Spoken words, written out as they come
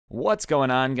What's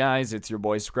going on, guys? It's your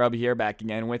boy Scrub here, back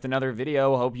again with another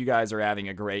video. Hope you guys are having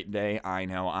a great day. I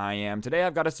know I am. Today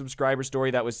I've got a subscriber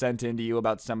story that was sent in to you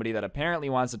about somebody that apparently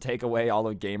wants to take away all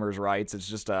of gamers' rights. It's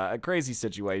just a crazy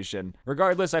situation.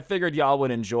 Regardless, I figured y'all would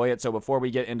enjoy it, so before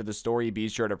we get into the story, be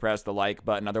sure to press the like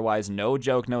button. Otherwise, no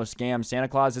joke, no scam. Santa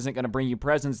Claus isn't going to bring you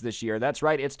presents this year. That's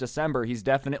right, it's December. He's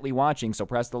definitely watching, so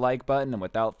press the like button, and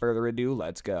without further ado,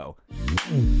 let's go.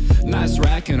 Nice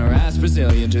racking her ass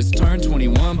Brazilian, just turned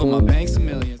 21, but my bank's a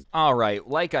million. Alright,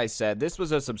 like I said, this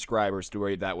was a subscriber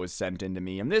story that was sent in to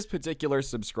me, and this particular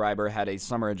subscriber had a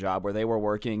summer job where they were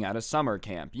working at a summer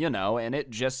camp, you know, and it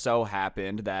just so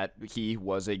happened that he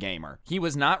was a gamer. He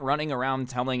was not running around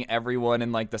telling everyone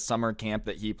in like the summer camp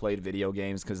that he played video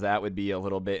games, because that would be a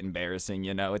little bit embarrassing,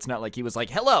 you know. It's not like he was like,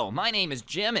 "Hello, my name is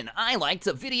Jim and I like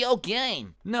to video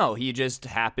game." No, he just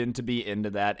happened to be into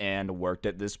that and worked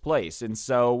at this place, and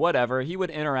so whatever, he would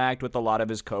interact with a lot of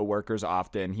his coworkers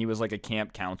often. He was like a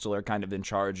camp counselor, kind of in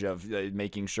charge of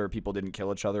making sure people didn't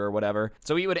kill each other or whatever.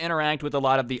 So he would interact with a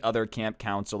lot of the other camp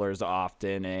counselors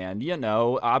often, and you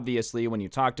know, obviously when you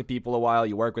talk to people a while,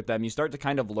 you work with them, you start to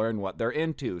kind of learn what they're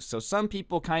into. So some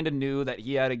people kind of knew that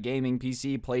he had a gaming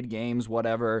PC, played games,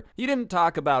 whatever. He didn't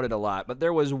talk about it a lot, but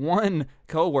there was one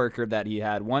coworker that he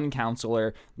had, one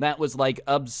counselor, that was like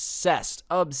obsessed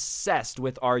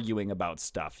with arguing about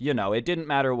stuff. You know, it didn't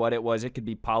matter what it was. It could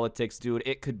be politics, dude.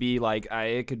 It could be like,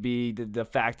 it could be the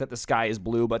fact that the sky is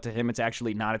blue, but to him it's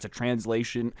actually not. It's a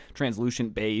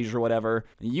translucent beige or whatever.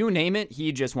 You name it,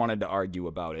 he just wanted to argue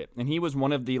about it. And he was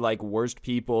one of the like worst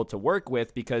people to work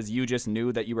with, because you just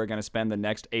knew that you were going to spend the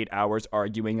next 8 hours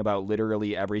arguing about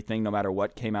literally everything, no matter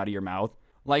what came out of your mouth.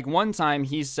 Like one time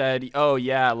he said, "Oh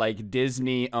yeah, like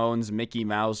Disney owns Mickey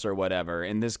Mouse or whatever,"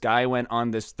 and this guy went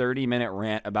on this 30-minute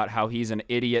rant about how he's an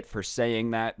idiot for saying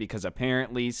that, because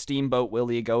apparently Steamboat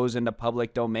Willie goes into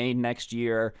public domain next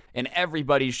year and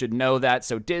everybody should know that,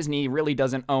 so Disney really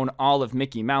doesn't own all of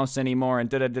Mickey Mouse anymore, and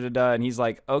da-da-da-da-da. And he's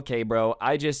like, "Okay bro,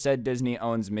 I just said Disney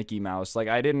owns Mickey Mouse. Like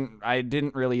I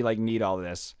didn't really like need all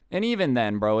this." And even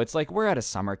then, bro, it's like, we're at a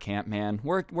summer camp, man.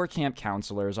 We're camp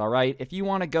counselors, all right? If you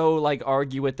want to go, like,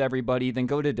 argue with everybody, then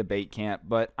go to debate camp.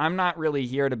 But I'm not really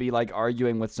here to be, like,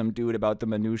 arguing with some dude about the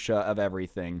minutia of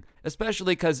everything.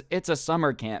 Especially because it's a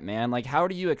summer camp, man. Like, how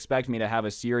do you expect me to have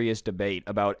a serious debate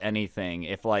about anything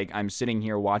if, like, I'm sitting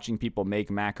here watching people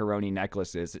make macaroni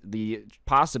necklaces? The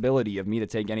possibility of me to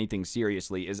take anything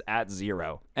seriously is at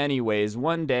zero. Anyways,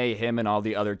 one day, him and all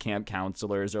the other camp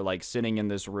counselors are, like, sitting in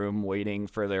this room waiting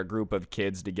for their group of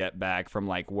kids to get back from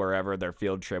like wherever their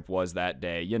field trip was that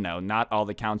day. You know, not all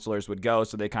the counselors would go,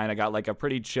 so they kind of got like a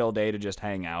pretty chill day to just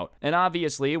hang out. And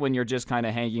obviously when you're just kind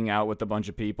of hanging out with a bunch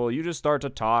of people, you just start to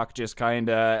talk just kind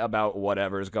of about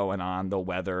whatever's going on, the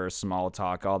weather, small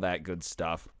talk, all that good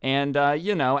stuff. And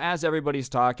you know, as everybody's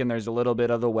talking, there's a little bit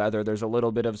of the weather, there's a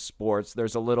little bit of sports,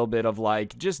 there's a little bit of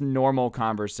like just normal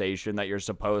conversation that you're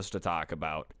supposed to talk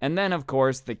about. And then of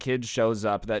course the kid shows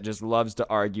up that just loves to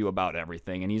argue about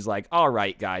everything, and he's like, "All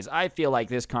right, guys, I feel like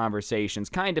this conversation's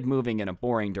kind of moving in a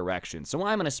boring direction, so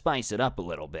I'm going to spice it up a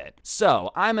little bit.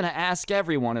 So I'm going to ask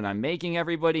everyone, and I'm making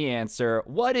everybody answer,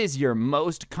 what is your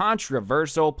most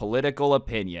controversial political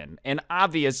opinion?" And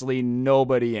obviously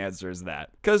nobody answers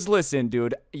that. Because listen,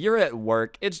 dude, you're at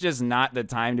work. It's just not the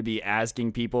time to be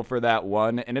asking people for that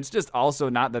one, and it's just also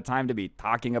not the time to be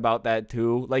talking about that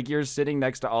too. Like, you're sitting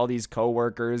next to all these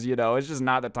coworkers, you know, it's just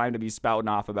not the time to be spouting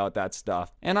off about that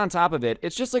stuff. And on top of it,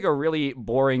 it's just like a really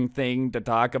boring thing to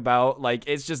talk about. Like,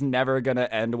 it's just never gonna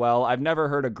end well. I've never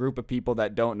heard a group of people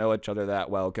that don't know each other that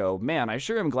well go, "Man, I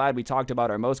sure am glad we talked about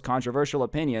our most controversial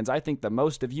opinions. I think the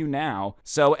most of you now."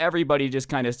 So everybody just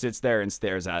kind of sits there and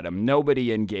stares at him.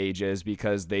 Nobody engages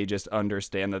because they just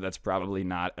understand that that's probably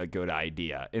not a good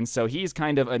idea. And so he's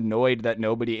kind of annoyed that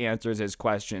nobody answers his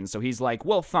question. So he's like,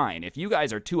 "Well, fine. If you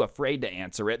guys are too afraid to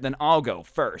answer it, then I'll go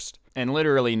first." And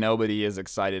literally nobody is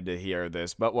excited to hear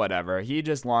this, but whatever. He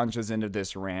just launches into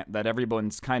this rant that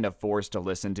everyone's kind of forced to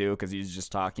listen to, because he's just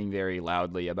talking very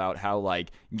loudly about how,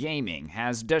 like, gaming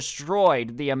has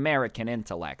destroyed the American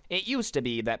intellect. It used to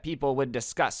be that people would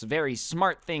discuss very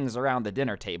smart things around the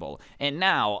dinner table, and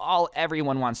now all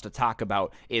everyone wants to talk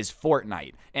about is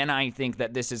Fortnite. And I think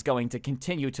that this is going to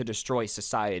continue to destroy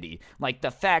society. Like,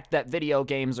 the fact that video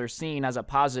games are seen as a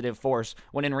positive force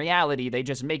when in reality they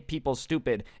just make people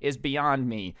stupid is beyond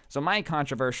me. So my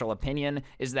controversial opinion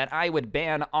is that I would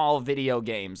ban all video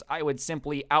games. I would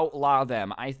simply outlaw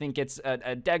them. I think it's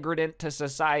a degradant to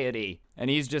society. And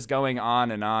he's just going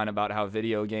on and on about how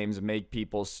video games make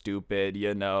people stupid,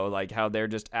 you know, like how they're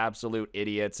just absolute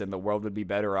idiots and the world would be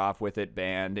better off with it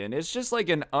banned. And it's just like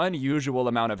an unusual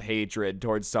amount of hatred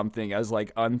towards something as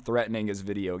like unthreatening as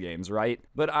video games, right?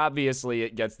 But obviously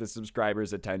it gets the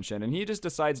subscriber's attention, and he just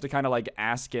decides to kind of like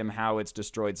ask him how it's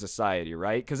destroyed society,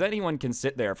 right? Because anyone can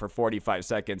sit there for 45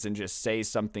 seconds and just say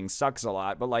something sucks a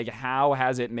lot, but like, how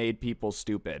has it made people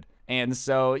stupid? And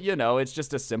so, you know, it's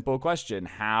just a simple question.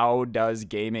 How does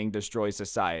gaming destroy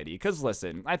society? Because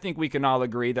listen, I think we can all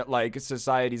agree that, like,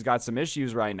 society's got some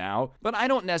issues right now, but I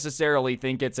don't necessarily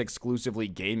think it's exclusively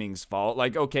gaming's fault.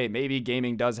 Like, okay, maybe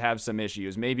gaming does have some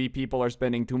issues. Maybe people are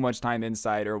spending too much time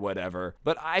inside or whatever.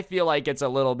 But I feel like it's a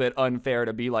little bit unfair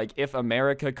to be like, if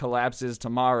America collapses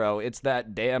tomorrow, it's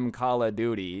that damn Call of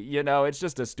Duty. You know, it's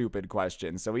just a stupid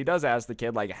question. So he does ask the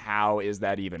kid, like, how is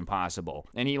that even possible?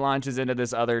 And he launches into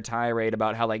this other tirade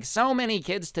about how, like, so many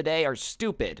kids today are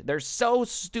stupid. They're so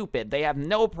stupid. They have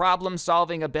no problem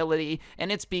solving ability,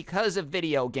 and it's because of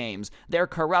video games. Their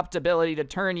corrupt ability to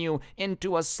turn you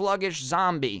into a sluggish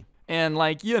zombie. And,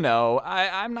 like, you know,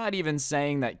 I'm not even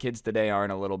saying that kids today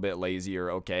aren't a little bit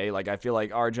lazier, okay? Like, I feel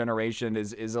like our generation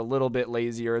is a little bit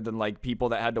lazier than, like, people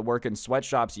that had to work in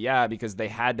sweatshops, yeah, because they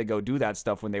had to go do that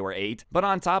stuff when they were 8. But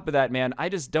on top of that, man, I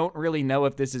just don't really know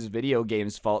if this is video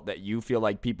games' fault that you feel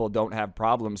like people don't have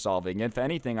problem solving. If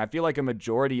anything, I feel like a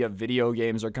majority of video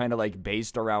games are kind of, like,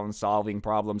 based around solving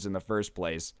problems in the first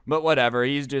place. But whatever,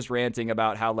 he's just ranting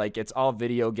about how, like, it's all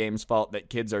video games' fault that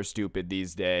kids are stupid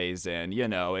these days, and, you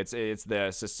know, it's the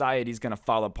society's gonna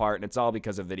fall apart, and it's all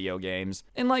because of video games.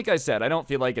 And like I said, I don't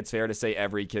feel like it's fair to say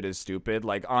every kid is stupid.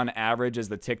 Like, on average, is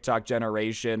the TikTok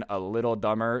generation a little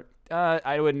dumber?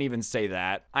 I wouldn't even say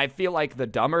that. I feel like the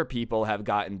dumber people have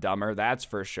gotten dumber, that's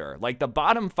for sure. Like, the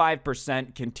bottom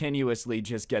 5% continuously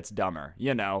just gets dumber,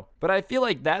 you know? But I feel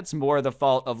like that's more the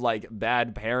fault of, like,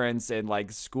 bad parents and,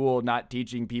 like, school not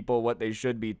teaching people what they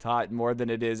should be taught more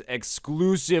than it is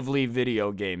exclusively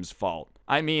video games' fault.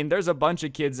 I mean, there's a bunch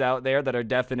of kids out there that are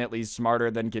definitely smarter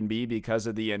than can be because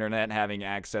of the internet having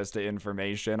access to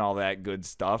information, all that good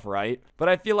stuff, right? But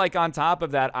I feel like on top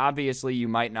of that, obviously you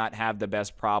might not have the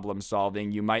best problem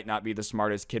solving. You might not be the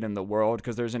smartest kid in the world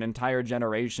because there's an entire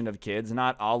generation of kids,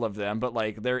 not all of them, but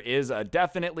like there is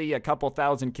definitely a couple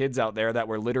thousand kids out there that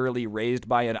were literally raised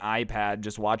by an iPad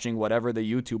just watching whatever the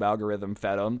YouTube algorithm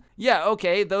fed them. Yeah,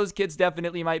 okay, those kids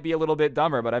definitely might be a little bit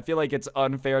dumber, but I feel like it's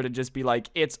unfair to just be like,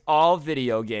 it's all video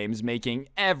games making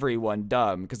everyone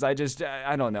dumb, because I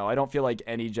don't know, I don't feel like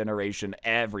any generation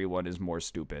everyone is more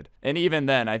stupid. And even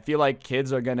then, I feel like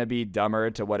kids are gonna be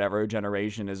dumber to whatever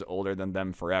generation is older than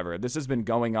them forever. This has been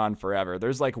going on forever.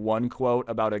 There's like one quote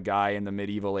about a guy in the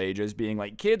medieval ages being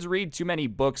like, kids read too many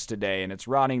books today and it's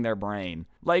rotting their brain.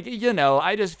 Like, you know,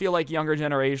 I just feel like younger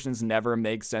generations never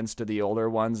make sense to the older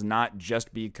ones, not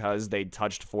just because they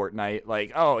touched Fortnite.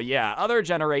 Like, oh yeah, other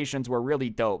generations were really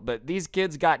dope, but these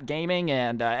kids got gaming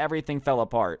and everything fell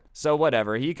apart. So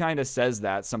whatever, he kind of says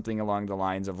that, something along the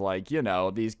lines of like, you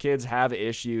know, these kids have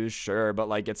issues, sure, but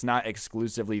like it's not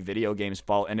exclusively video games'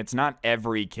 fault, and it's not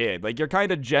every kid. Like, you're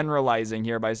kind of generalizing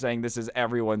here by saying this is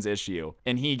everyone's issue.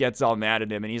 And he gets all mad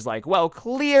at him and he's like, well,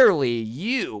 clearly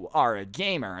you are a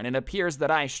gamer, and it appears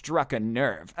that I struck a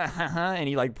nerve. And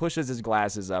he like pushes his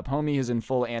glasses up. Homie is in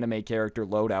full anime character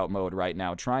loadout mode right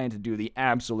now, trying to do the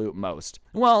absolute most.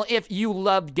 Well, if you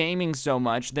loved gaming so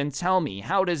much, then tell me,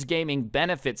 how does gaming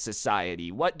benefit society?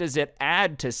 What does it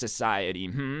add to society?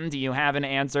 Do you have an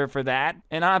answer for that?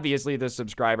 And obviously the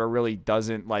subscriber really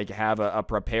doesn't like have a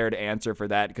prepared answer for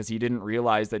that, because he didn't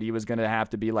realize that he was gonna have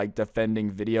to be like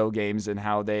defending video games and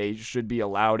how they should be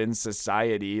allowed in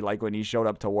society, like when he showed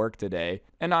up to work today.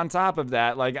 And on top of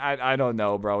that, like, I don't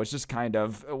know, bro. It's just kind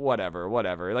of whatever.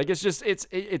 Like, it's just,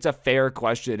 it's a fair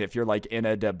question if you're like in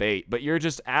a debate, but you're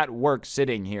just at work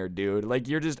sitting here, dude. Like,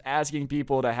 you're just asking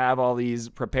people to have all these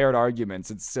prepared arguments.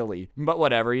 It's silly. But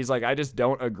whatever. He's like, I just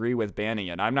don't agree with banning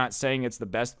it. I'm not saying it's the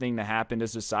best thing to happen to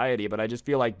society, but I just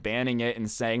feel like banning it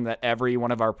and saying that every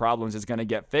one of our problems is going to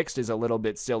get fixed is a little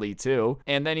bit silly too.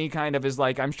 And then he kind of is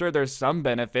like, I'm sure there's some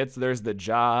benefits. There's the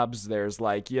jobs. There's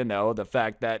like, you know, the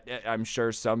fact that I'm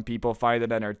sure some people find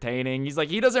it entertaining. He's like,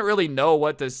 he doesn't really know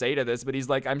what to say to this, but he's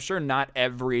like, I'm sure not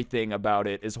everything about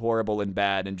it is horrible and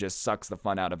bad and just sucks the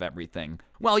fun out of everything.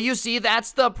 Well, you see,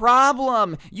 that's the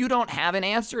problem. You don't have an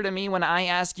answer to me when I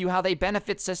ask you how they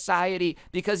benefit society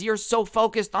because you're so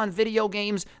focused on video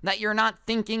games that you're not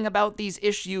thinking about these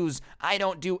issues. I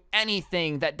don't do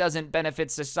anything that doesn't benefit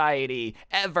society,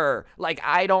 ever. Like,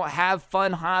 I don't have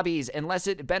fun hobbies. Unless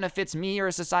it benefits me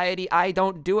or society, I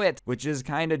don't do it. Which is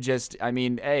kind of just, I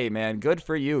mean, hey, man, good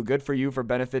for you. Good for you for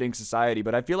benefiting society.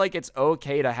 But I feel like it's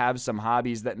okay to have some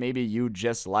hobbies that maybe you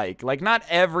just like. Like, not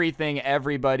everything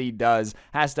everybody does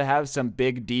has to have some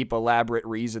big, deep, elaborate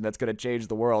reason that's going to change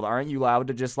the world. Aren't you allowed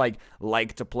to just, like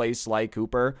to play Sly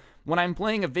Cooper? When I'm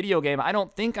playing a video game, I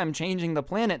don't think I'm changing the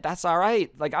planet. That's all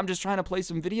right. Like, I'm just trying to play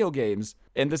some video games.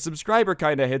 And the subscriber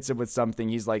kind of hits him with something.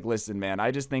 He's like, listen, man, I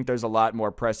just think there's a lot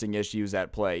more pressing issues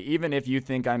at play. Even if you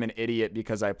think I'm an idiot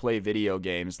because I play video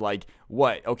games, like,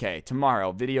 what? Okay,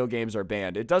 tomorrow, video games are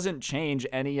banned. It doesn't change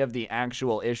any of the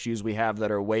actual issues we have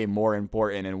that are way more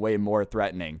important and way more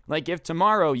threatening. Like, if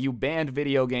tomorrow you banned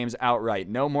video games outright,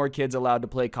 no more kids allowed to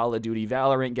play Call of Duty,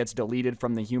 Valorant gets deleted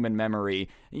from the human memory,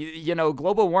 you know,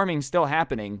 global warming still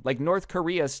happening. Like, North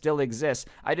Korea still exists.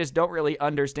 I just don't really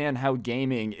understand how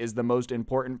gaming is the most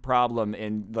important problem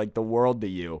in, like, the world to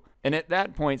you. And at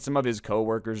that point, some of his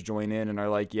coworkers join in and are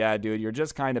like, yeah, dude, you're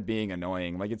just kind of being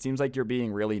annoying. Like, it seems like you're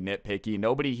being really nitpicky.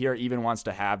 Nobody here even wants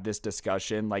to have this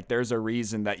discussion. Like, there's a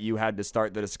reason that you had to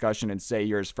start the discussion and say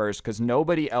yours first, because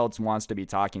nobody else wants to be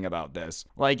talking about this.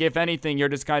 Like, if anything, you're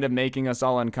just kind of making us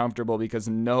all uncomfortable because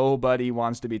nobody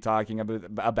wants to be talking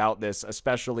about this,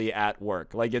 especially at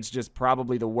work. Like, it's just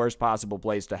probably the worst possible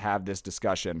place to have this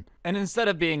discussion. And instead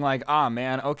of being like, ah,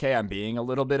 man, okay, I'm being a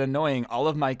little bit annoying, all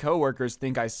of my coworkers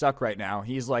think I suck right now.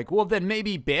 He's like, well, then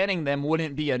maybe banning them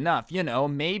wouldn't be enough. You know,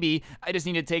 maybe I just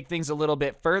need to take things a little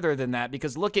bit further than that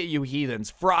because look at you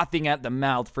heathens frothing at the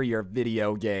mouth for your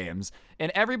video games.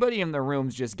 And everybody in the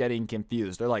room's just getting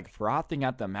confused. They're like, frothing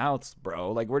at the mouths,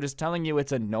 bro. Like, we're just telling you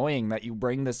it's annoying that you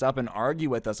bring this up and argue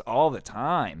with us all the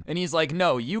time. And he's like,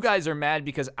 no, you guys are mad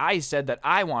because I said that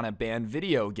I want to ban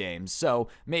video games. So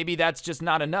maybe that's just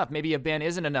not enough. Maybe a ban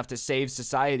isn't enough to save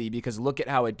society because look at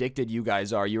how addicted you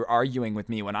guys are. You're arguing with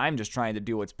me when I'm just trying to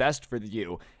do what's best for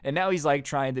you. And now he's like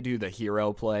trying to do the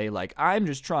hero play. Like, I'm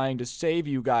just trying to save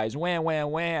you guys. Wah, wah,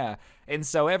 wah. And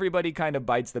so everybody kind of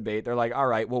bites the bait. They're like, all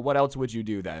right, well, what else would you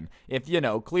do then? If, you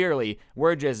know, clearly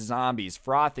we're just zombies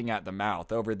frothing at the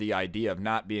mouth over the idea of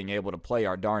not being able to play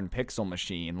our darn pixel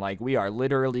machine. Like, we are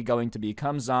literally going to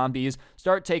become zombies,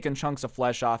 start taking chunks of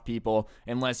flesh off people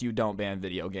unless you don't ban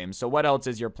video games. So what else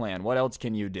is your plan? What else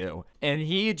can you do? And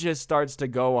he just starts to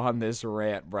go on this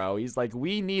rant, bro. He's like,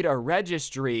 we need a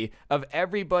registry of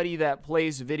everybody that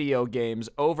plays video games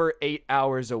over 8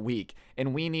 hours a week.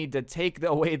 And we need to take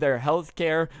away their health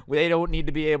care. They don't need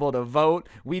to be able to vote.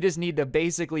 We just need to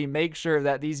basically make sure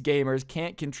that these gamers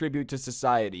can't contribute to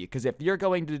society. Because if you're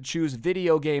going to choose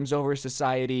video games over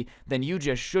society, then you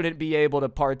just shouldn't be able to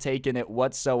partake in it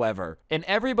whatsoever. And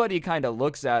everybody kind of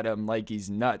looks at him like he's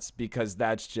nuts because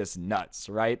that's just nuts,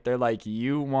 right? They're like,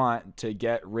 you want to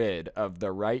get rid of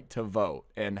the right to vote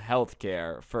and health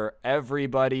care for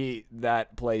everybody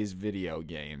that plays video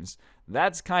games.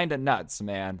 That's kind of nuts,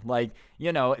 man. Like,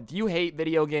 you know, if you hate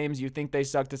video games, you think they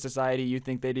suck to society, you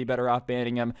think they'd be better off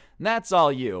banning them, that's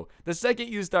all you. The second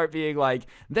you start being like,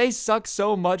 they suck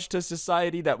so much to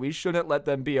society that we shouldn't let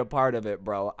them be a part of it,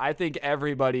 bro, I think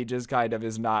everybody just kind of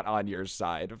is not on your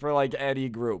side for, like, any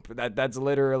group. That's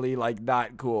literally, like,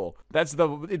 not cool. That's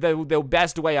the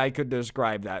best way I could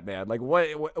describe that, man. Like,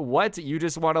 what? You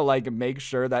just want to, like, make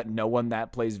sure that no one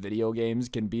that plays video games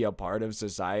can be a part of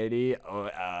society?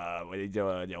 What?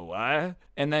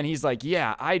 And then he's like,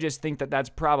 yeah, I just think that that's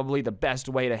probably the best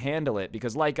way to handle it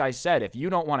because like I said, if you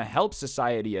don't want to help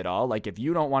society at all, like if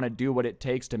you don't want to do what it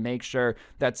takes to make sure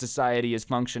that society is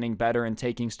functioning better and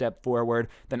taking step forward,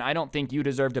 then I don't think you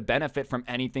deserve to benefit from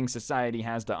anything society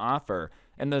has to offer.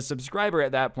 And the subscriber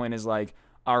at that point is like,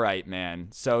 all right, man,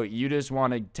 so you just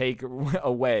want to take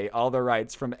away all the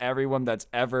rights from everyone that's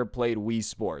ever played Wii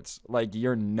Sports. Like,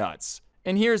 you're nuts.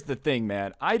 And here's the thing,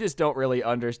 man, I just don't really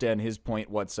understand his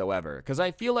point whatsoever, because I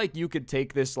feel like you could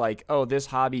take this like, oh, this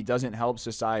hobby doesn't help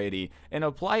society, and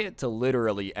apply it to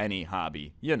literally any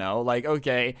hobby, you know, like,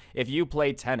 okay, if you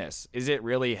play tennis, is it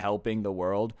really helping the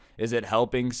world? Is it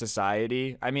helping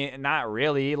society? I mean, not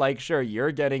really. Like, sure,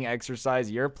 you're getting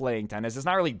exercise, you're playing tennis, it's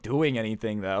not really doing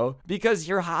anything, though, because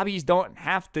your hobbies don't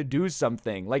have to do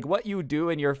something. Like, what you do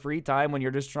in your free time when you're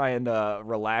just trying to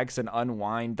relax and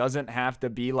unwind doesn't have to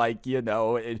be like, you know,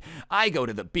 I go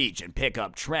to the beach and pick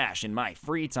up trash in my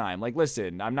free time. Like,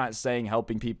 listen, I'm not saying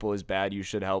helping people is bad. You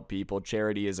should help people.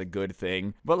 Charity is a good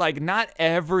thing. But, like, not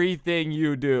everything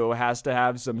you do has to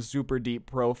have some super deep,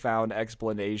 profound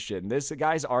explanation. This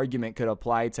guy's argument could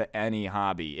apply to any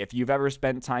hobby. If you've ever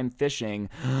spent time fishing,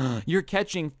 you're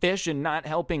catching fish and not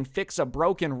helping fix a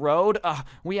broken road?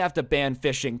 We have to ban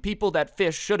fishing. People that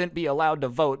fish shouldn't be allowed to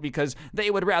vote because they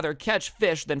would rather catch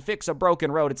fish than fix a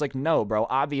broken road. It's like, no, bro.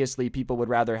 Obviously, people would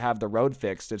rather have the road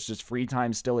fixed. It's just free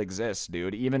time still exists,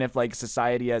 dude. Even if, like,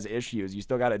 society has issues, you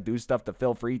still gotta do stuff to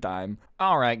fill free time.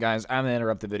 Alright, guys, I'm gonna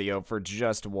interrupt the video for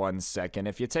just 1 second.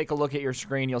 If you take a look at your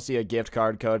screen, you'll see a gift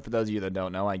card code. For those of you that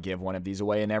don't know, I give one of these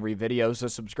away in every video, so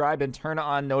subscribe and turn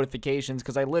on notifications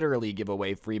because I literally give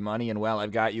away free money. And while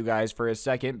I've got you guys for a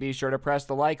second, be sure to press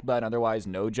the like button. Otherwise,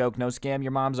 no joke, no scam,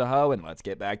 your mom's a hoe, and let's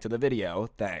get back to the video.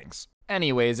 Thanks.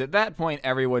 Anyways, at that point,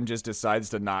 everyone just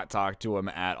decides to not talk to him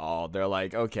at all. They're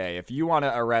like, okay, if you want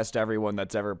to arrest everyone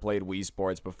that's ever played Wii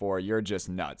Sports before, you're just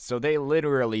nuts. So they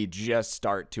literally just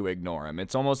start to ignore him.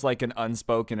 It's almost like an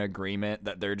unspoken agreement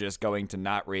that they're just going to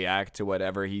not react to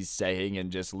whatever he's saying and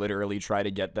just literally try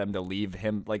to get them to leave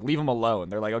him alone.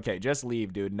 They're like, okay, just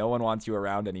leave, dude. No one wants you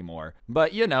around anymore.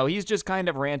 But, you know, he's just kind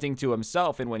of ranting to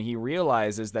himself, and when he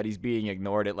realizes that he's being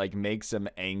ignored, it, like, makes him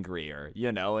angrier,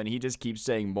 you know, and he just keeps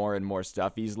saying more and more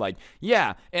stuff. He's like,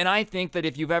 yeah, and I think that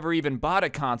if you've ever even bought a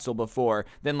console before,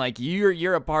 then, like,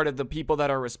 you're a part of the people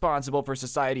that are responsible for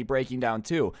society breaking down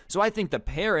too. So I think the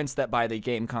parents that buy the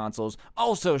game consoles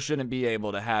also shouldn't be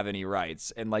able to have any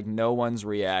rights. And, like, no one's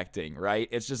reacting, right?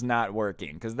 It's just not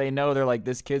working because they know, they're like,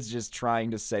 this kid's just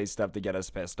trying to say stuff to get us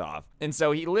pissed off. And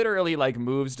so he literally, like,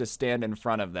 moves to stand in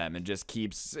front of them and just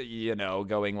keeps, you know,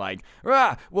 going like,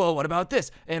 well, what about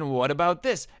this? And what about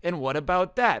this? And what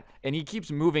about that? And he keeps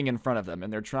moving in front of them,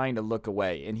 and they're trying to look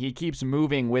away, and he keeps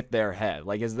moving with their head.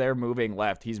 Like, as they're moving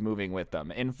left, he's moving with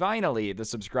them. And finally, the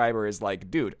subscriber is like,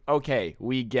 dude, okay,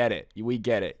 we get it. We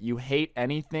get it. You hate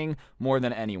anything more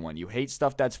than anyone. You hate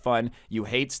stuff that's fun. You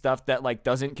hate stuff that, like,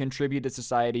 doesn't contribute to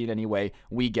society in any way.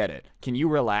 We get it. Can you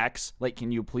relax? Like,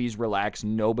 can you please relax?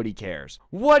 Nobody cares.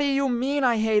 What do you mean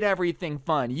I hate everything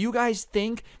fun? You guys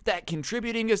think that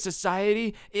contributing to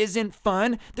society isn't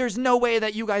fun? There's no way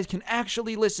that you guys can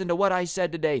actually listen to what I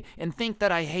said today and think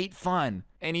that I hate fun.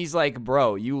 And he's like,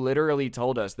 bro, you literally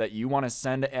told us that you want to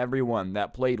send everyone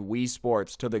that played Wii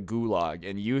Sports to the gulag,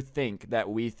 and you think that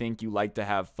we think you like to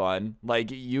have fun? Like,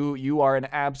 you are an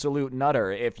absolute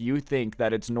nutter if you think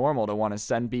that it's normal to want to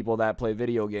send people that play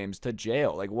video games to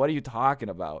jail. Like, what are you talking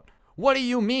about? What do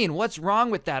you mean? What's wrong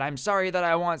with that? I'm sorry that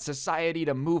I want society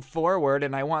to move forward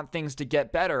and I want things to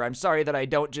get better. I'm sorry that I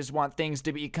don't just want things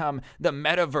to become the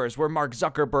metaverse where Mark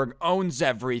Zuckerberg owns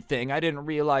everything. I didn't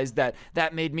realize that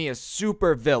that made me a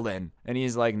supervillain. And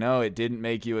he's like, no, it didn't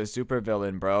make you a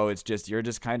supervillain, bro. It's just, you're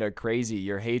just kind of crazy.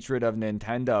 Your hatred of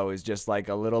Nintendo is just like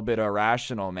a little bit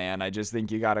irrational, man. I just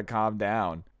think you gotta calm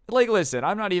down. Like, listen,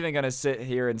 I'm not even gonna sit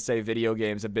here and say video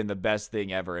games have been the best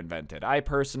thing ever invented. I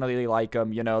personally like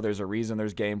them. You know, there's a reason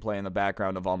there's gameplay in the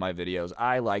background of all my videos.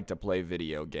 I like to play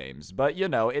video games. But, you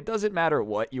know, it doesn't matter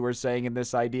what you were saying in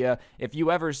this idea. If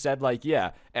you ever said, like,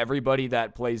 yeah, everybody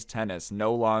that plays tennis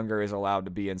no longer is allowed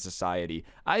to be in society,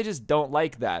 I just don't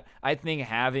like that. I think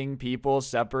having people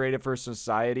separated for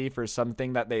society for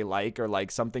something that they like or,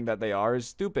 like, something that they are is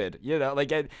stupid. You know,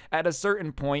 like, at a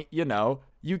certain point, you know,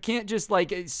 you can't just,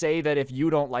 like, say that if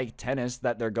you don't like tennis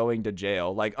that they're going to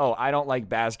jail. Like, oh, I don't like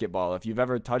basketball. If you've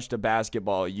ever touched a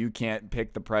basketball, you can't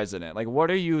pick the president. Like, what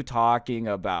are you talking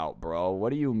about, bro? What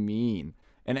do you mean?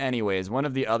 And anyways, one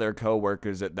of the other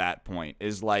co-workers at that point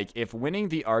is like, if winning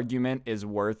the argument is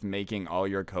worth making all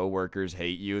your co-workers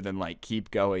hate you, then, like,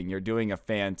 keep going. You're doing a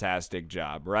fantastic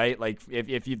job, right? Like,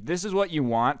 if this is what you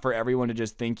want, for everyone to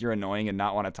just think you're annoying and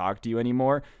not want to talk to you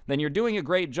anymore, then you're doing a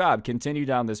great job. Continue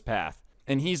down this path.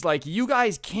 And he's like, you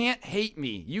guys can't hate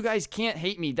me. You guys can't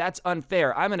hate me. That's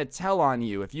unfair. I'm going to tell on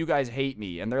you if you guys hate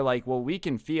me. And they're like, well, we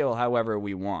can feel however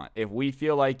we want. If we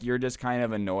feel like you're just kind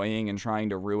of annoying and trying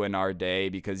to ruin our day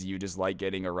because you just like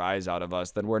getting a rise out of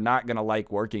us, then we're not going to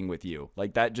like working with you.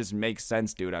 Like, that just makes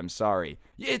sense, dude. I'm sorry.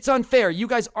 It's unfair. You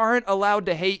guys aren't allowed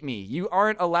to hate me. You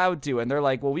aren't allowed to. And they're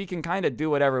like, well, we can kind of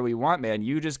do whatever we want, man.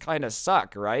 You just kind of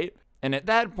suck, right? And at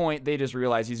that point, they just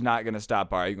realize he's not going to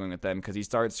stop arguing with them because he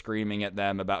starts screaming at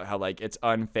them about how, like, it's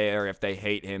unfair if they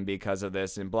hate him because of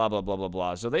this and blah, blah, blah, blah,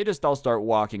 blah. So they just all start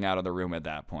walking out of the room at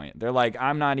that point. They're like,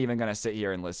 I'm not even going to sit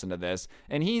here and listen to this.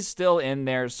 And he's still in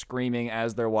there screaming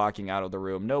as they're walking out of the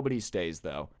room. Nobody stays,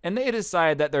 though. And they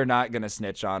decide that they're not going to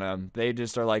snitch on him. They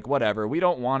just are like, whatever. We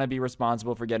don't want to be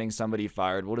responsible for getting somebody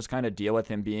fired. We'll just kind of deal with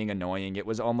him being annoying. It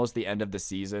was almost the end of the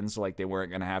season, so, like, they weren't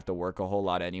going to have to work a whole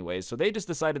lot anyways. So they just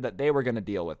decided that they were going to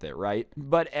deal with it, right?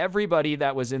 But everybody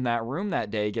that was in that room that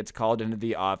day gets called into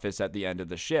the office at the end of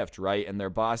the shift, right? And their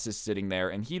boss is sitting there,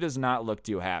 and he does not look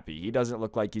too happy. He doesn't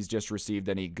look like he's just received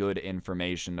any good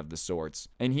information of the sorts.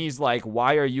 And he's like,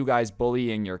 why are you guys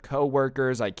bullying your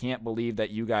coworkers? I can't believe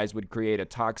that you guys would create a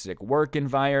toxic work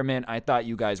environment. I thought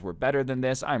you guys were better than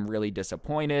this. I'm really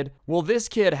disappointed. Well, this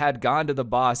kid had gone to the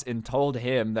boss and told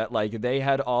him that, like, they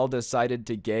had all decided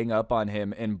to gang up on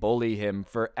him and bully him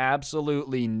for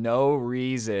absolutely no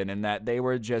reason, and that they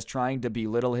were just trying to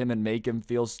belittle him and make him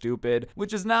feel stupid,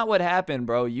 which is not what happened,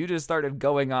 bro. You just started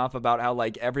going off about how,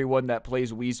 like, everyone that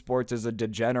plays Wii Sports is a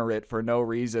degenerate for no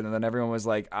reason, and then everyone was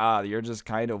like, you're just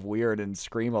kind of weird and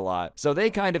scream a lot. So they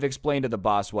kind of explained to the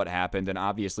boss what happened, and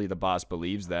obviously the boss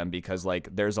believes them because,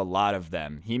 like, there's a lot of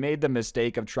them. He made the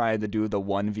mistake of trying to do the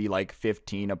 1v, like,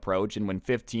 15 approach, and when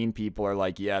 15 people are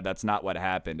like, yeah, that's not what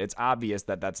happened, it's obvious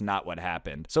that that's not what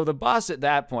happened. So the boss at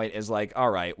that point is like,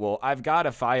 all right, well, I've got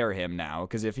to fire him now,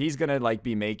 because if he's gonna, like,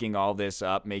 be making all this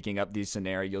up, making up these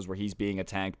scenarios where he's being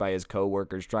attacked by his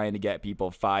coworkers, trying to get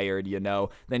people fired, you know,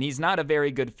 then he's not a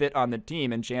very good fit on the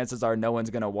team, and chances are no one's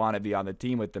gonna want to be on the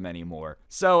team with them anymore.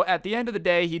 So at the end of the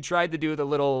day, he tried to do the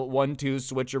little 1-2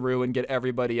 switcheroo and get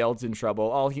everybody else in trouble.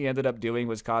 All he ended up doing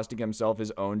was costing himself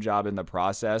his own job in the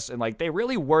process, and, like, they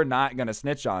really were not gonna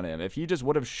snitch on him. If he just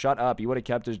would have shut up, he would have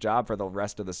kept his job for the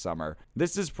rest of the summer.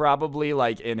 This is probably,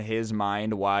 like, in his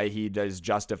mind why he is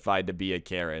justified to be a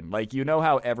Karen. Like, you know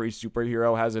how every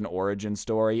superhero has an origin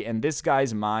story? In this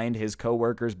guy's mind, his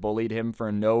coworkers bullied him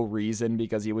for no reason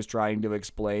because he was trying to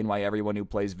explain why everyone who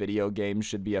plays video games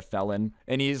should be a felon.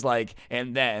 And he's like,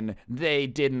 and then they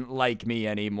didn't like me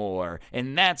anymore.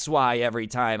 And that's why every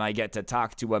time I get to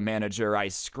talk to a manager, I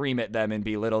scream at them and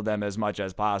belittle them as much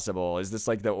as possible. Is this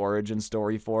like the origin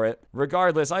story for it?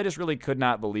 Regardless, I just really could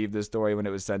not believe this story when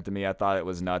it was sent to me. I thought it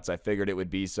was nuts. I figured it would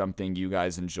be something you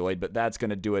guys enjoyed, but that's going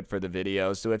to do it for the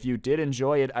video. So if you did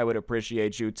enjoy it, I would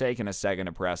appreciate you taking a second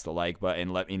to press the like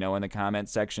button. Let me know in the comment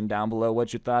section down below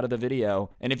what you thought of the video.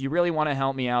 And if you really want to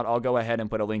help me out, I'll go ahead and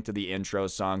put a link to the intro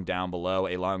song down below,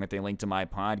 along with a link to my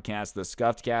podcast, The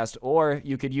Scuffed Cast, or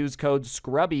you could use code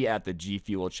SCRUBBY at the G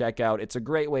Fuel checkout. It's a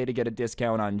great way to get a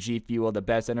discount on G Fuel, the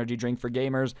best energy drink for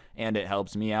gamers, and it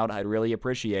helps me out. I'd really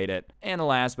appreciate it. And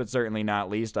last but certainly not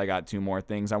least, I got 2 more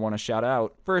things I want to shout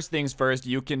out. First things first,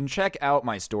 you can check out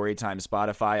my Storytime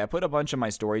Spotify. I put a bunch of my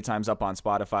Storytimes up on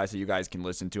Spotify so you guys can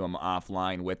listen to them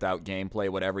offline without gameplay,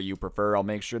 whatever you prefer. I'll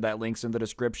make sure that link's in the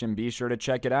description. Be sure to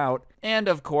check it out. And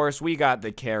of course, we got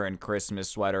the Karen Christmas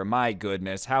sweater. My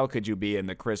goodness, how could you be in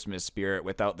the Christmas spirit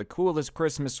without the coolest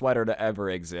Christmas sweater to ever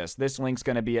exist? This link's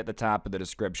gonna be at the top of the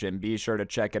description. Be sure to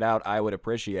check it out. I would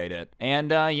appreciate it.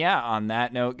 And yeah, on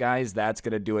that note, guys, that's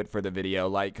gonna do it for the video.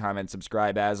 Like, comment,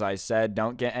 subscribe. As I said,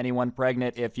 don't get anyone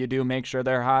pregnant. If you do, make sure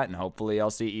they're hot, and hopefully I'll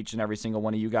see each and every single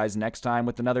one of you guys next time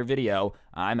with another video.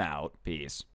 I'm out. Peace.